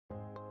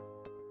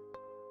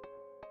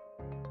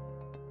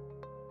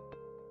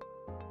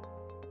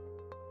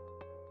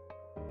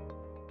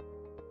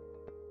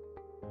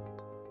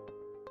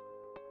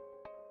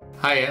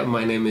Hi,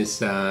 my name is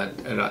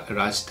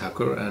Raj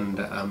Thakar and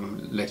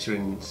I'm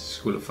lecturing in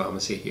School of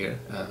Pharmacy here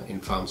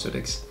in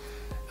Pharmaceutics.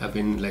 I've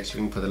been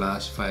lecturing for the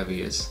last 5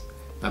 years.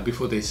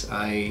 Before this,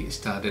 I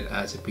started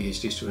as a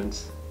PhD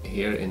student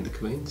here in the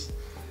Queens.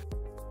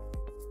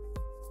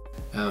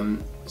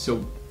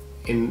 So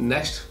in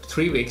next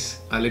 3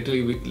 weeks, I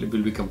literally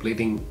will be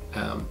completing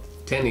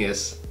 10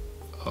 years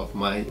of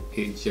my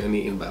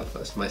journey in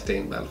Belfast, my stay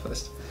in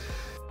Belfast.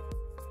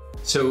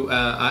 So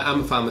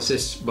I'm a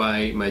pharmacist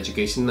by my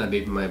education. I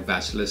did my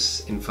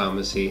bachelor's in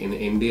pharmacy in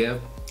India,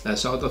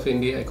 south of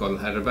India, called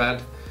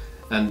Hyderabad,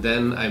 and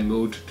then I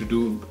moved to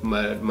do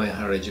my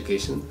higher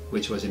education,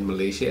 which was in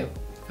Malaysia.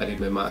 I did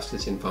my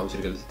master's in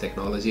pharmaceutical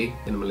technology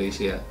in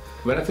Malaysia.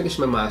 When I finished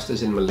my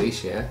master's in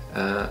Malaysia,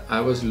 I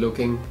was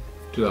looking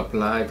to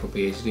apply for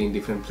PhD in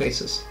different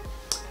places.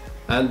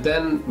 And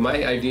then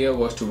my idea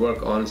was to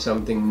work on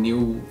something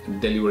new,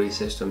 delivery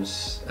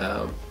systems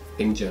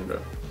in general.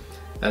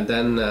 And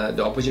then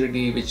the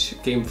opportunity which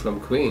came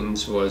from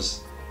Queens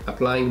was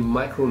applying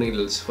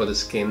microneedles for the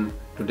skin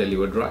to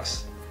deliver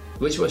drugs,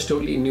 which was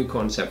totally new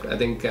concept. I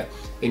think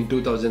in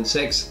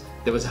 2006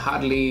 there was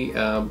hardly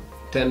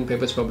 10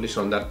 papers published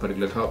on that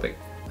particular topic,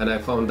 and I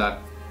found that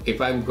if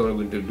I'm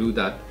going to do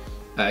that,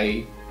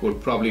 I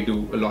would probably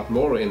do a lot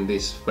more in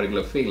this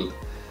particular field,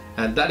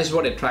 and that is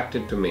what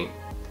attracted to me.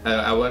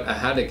 I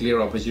had a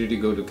clear opportunity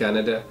to go to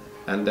Canada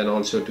and then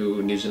also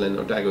to New Zealand,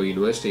 Otago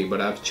University, but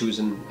I've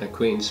chosen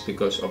Queens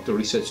because of the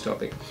research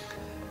topic.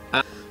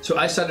 So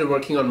I started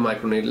working on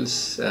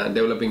microneedles,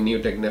 developing new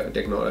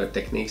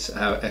techniques. I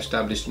have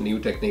established new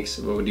techniques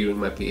during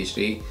my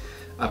PhD.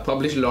 I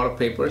published a lot of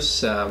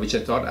papers, which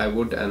I thought I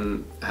would,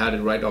 and had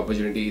the right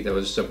opportunity. There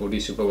was a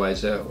supportive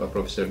supervisor,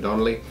 Professor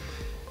Donnelly,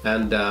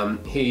 and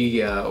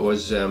he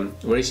was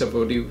very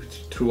supportive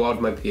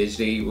throughout my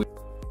PhD.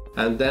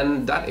 And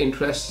then that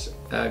interest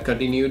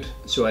continued,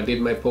 so I did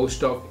my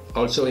postdoc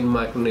also in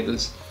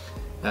microneedles,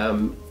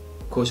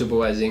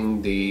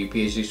 co-supervising the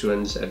PhD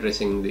students,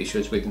 addressing the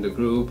issues within the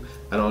group,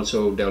 and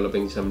also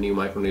developing some new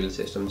microneedle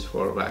systems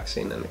for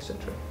vaccine and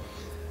etc.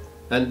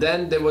 And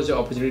then there was an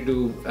opportunity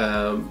to,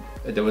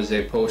 there was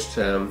a post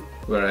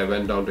where I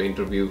went down to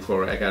interview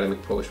for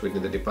academic post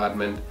within the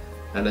department,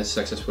 and I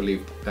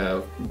successfully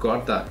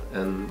got that,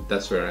 and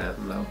that's where I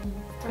am now.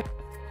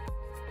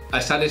 I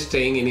started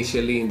staying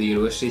initially in the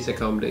university's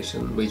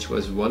accommodation, which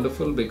was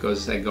wonderful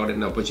because I got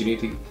an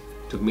opportunity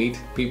to meet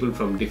people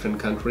from different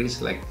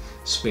countries like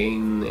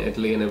Spain,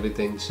 Italy and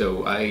everything.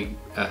 So I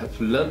have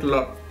learned a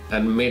lot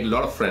and made a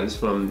lot of friends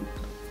from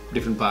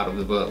different parts of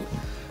the world.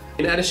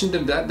 In addition to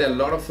that, there are a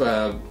lot of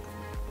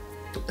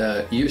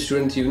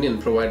Student Union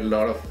provide a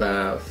lot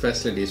of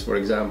facilities. For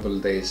example,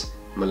 there's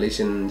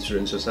Malaysian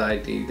Student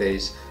Society,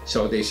 there's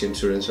South Asian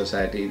Student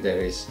Society,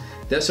 there's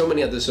so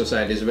many other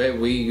societies where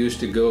we used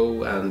to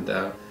go and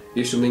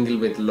used to mingle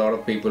with a lot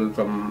of people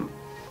from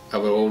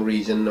our own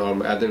region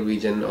or other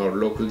region or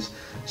locals.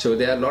 So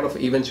there are a lot of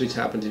events which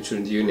happened in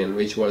Student Union,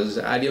 which was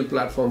an ideal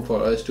platform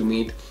for us to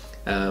meet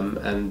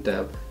and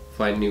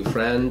find new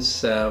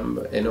friends,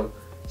 you know.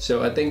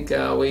 So I think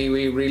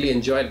we really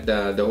enjoyed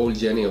the whole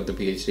journey of the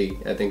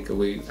PhD. I think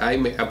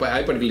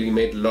I particularly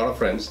made a lot of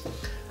friends.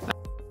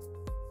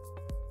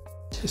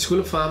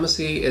 School of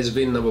Pharmacy has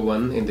been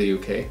 #1 in the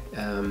UK,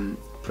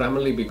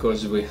 primarily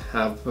because we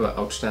have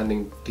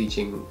outstanding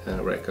teaching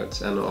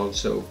records and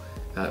also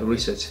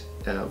research,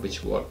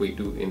 which what we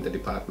do in the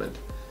department.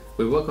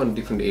 We work on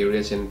different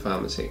areas in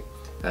pharmacy,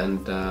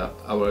 and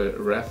our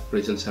ref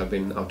results have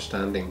been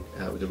outstanding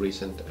with the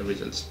recent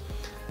results.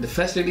 The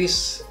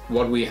facilities,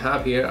 what we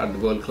have here are the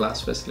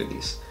world-class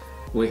facilities.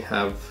 We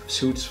have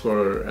suites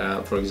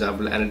for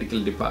example,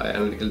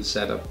 analytical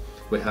setup.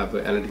 We have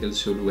an analytical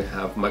suite, we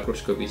have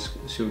microscopy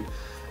suite,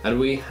 and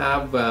we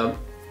have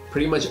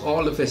pretty much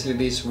all the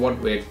facilities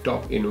what a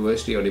top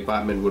university or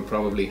department would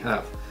probably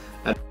have.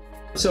 And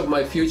so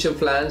my future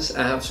plans,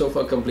 I have so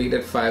far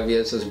completed 5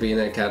 years as being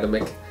an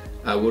academic.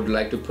 I would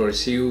like to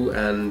pursue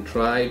and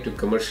try to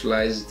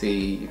commercialize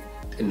the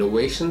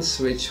innovations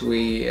which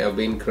we have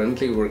been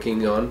currently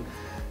working on.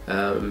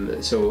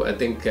 So I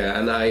think,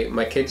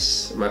 my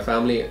kids, my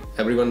family,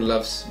 everyone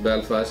loves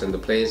Belfast and the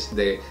place.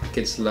 The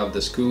kids love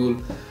the school.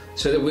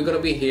 So that we're going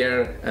to be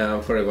here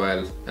for a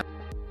while.